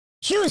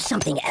Choose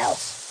something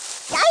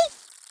else. Right?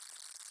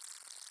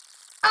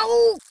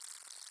 Oh!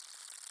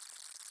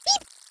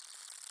 Beep!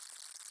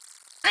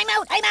 I'm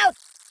out! I'm out!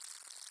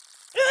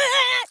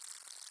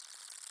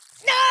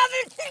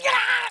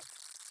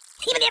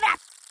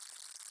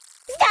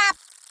 Stop!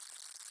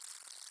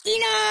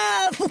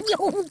 Enough!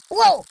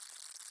 Whoa!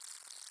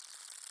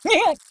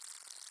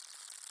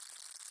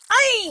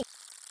 Aye!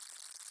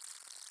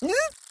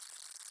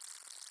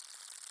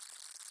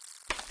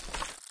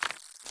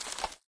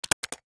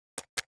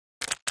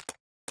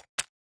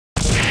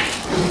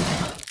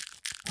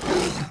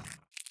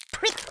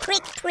 Prick,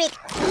 prick, prick.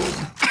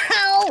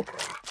 Ow!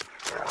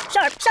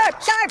 Sharp,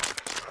 sharp, sharp!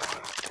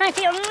 I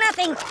feel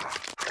nothing.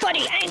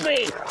 Buddy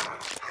angry.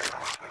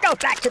 Go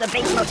back to the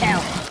base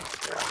motel.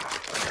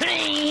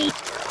 Glee!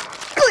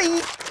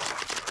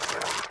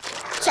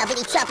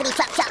 Choppity, choppity,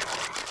 chop, chop.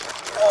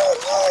 Oh,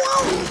 oh,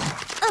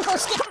 oh! Uncle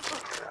Skip.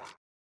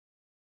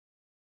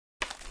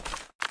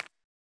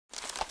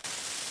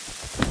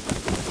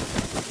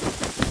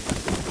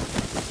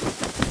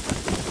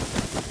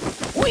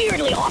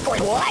 Weirdly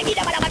awkward.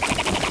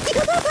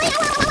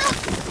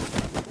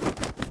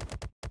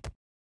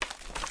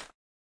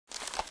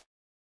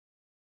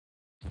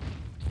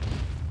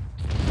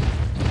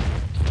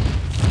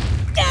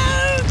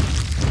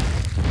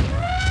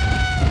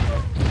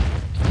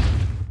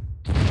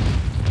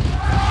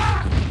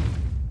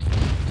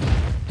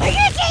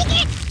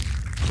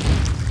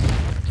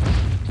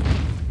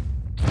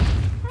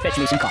 Fetch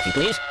me some coffee,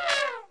 please.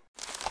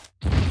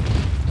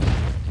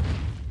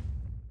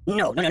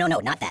 No,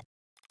 not that.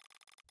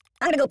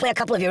 I'm gonna go play a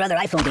couple of your other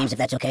iPhone games if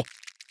that's okay.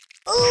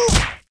 Ooh!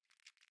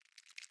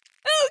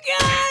 Oh,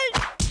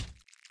 God!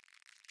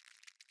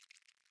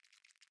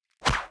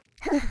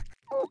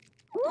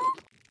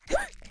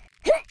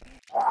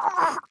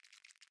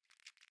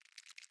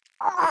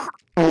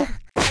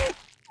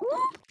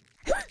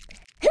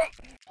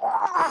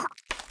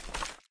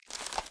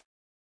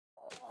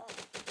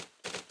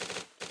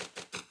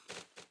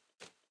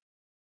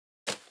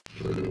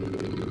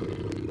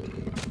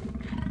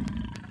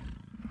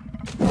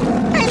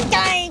 I'm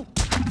dying!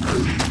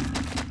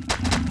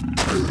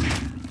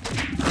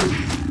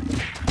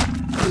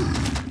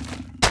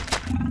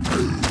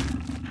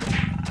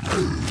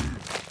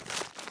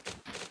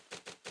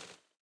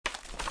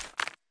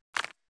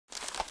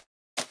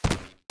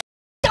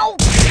 No!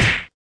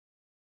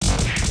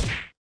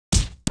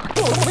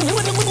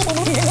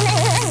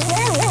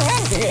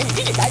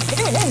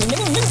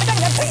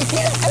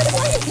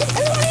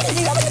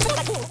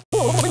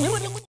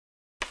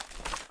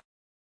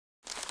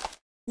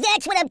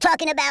 That's what I'm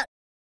talking about.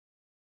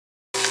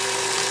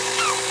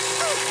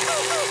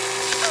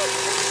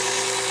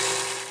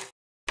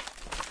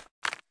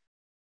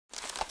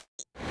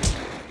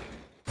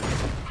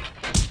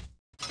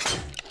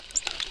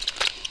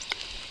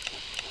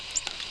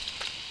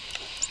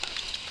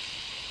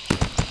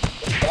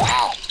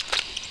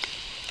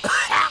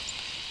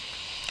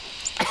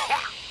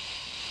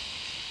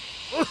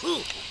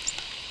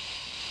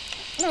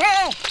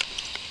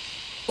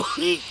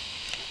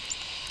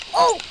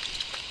 Oh!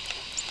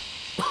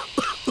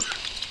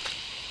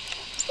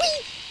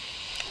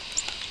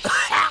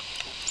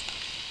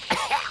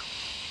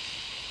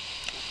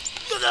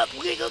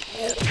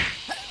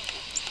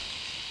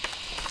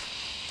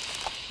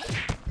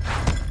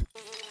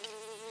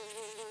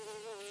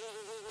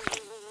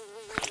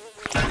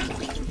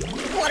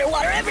 Water,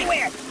 water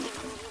everywhere!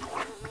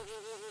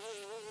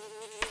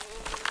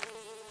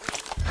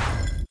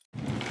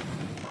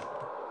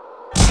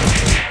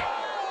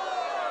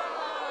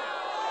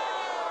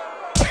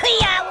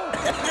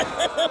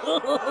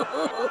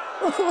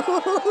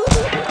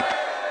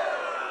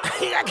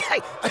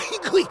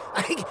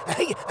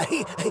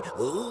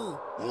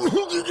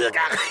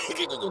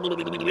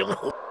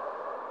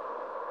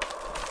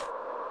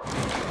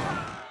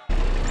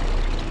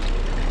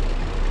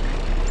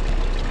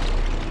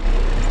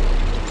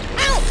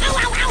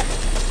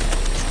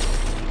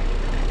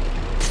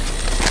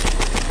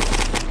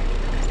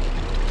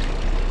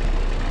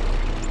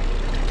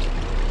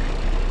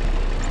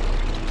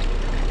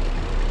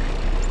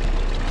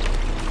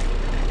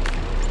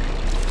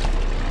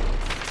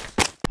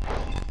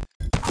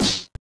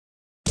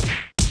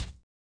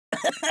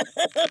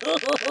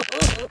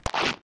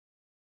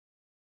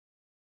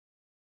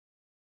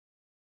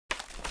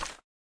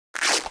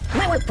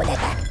 Might want to put that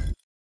back.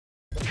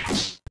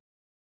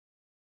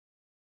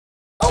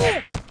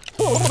 Oh!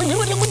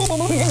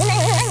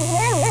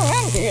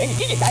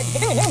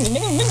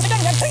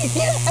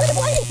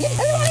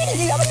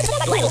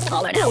 Little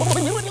taller now.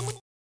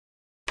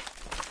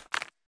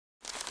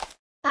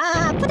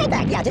 Put that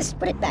back. Yeah, just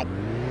put it back.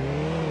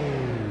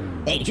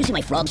 Hey, did you see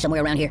my frog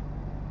somewhere around here?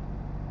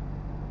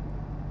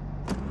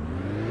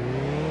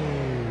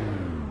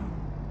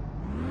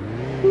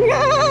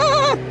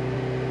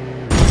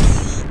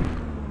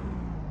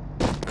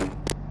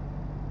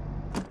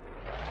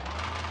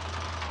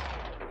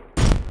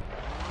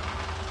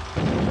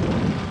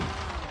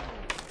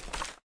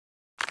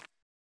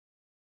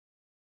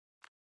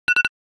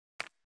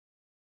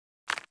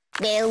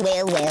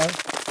 Well.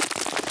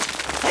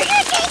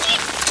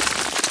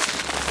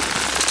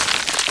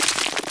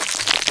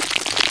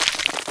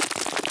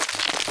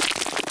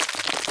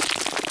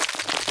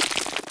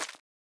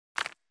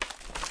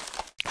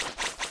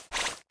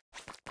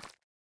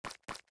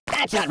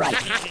 That's not right.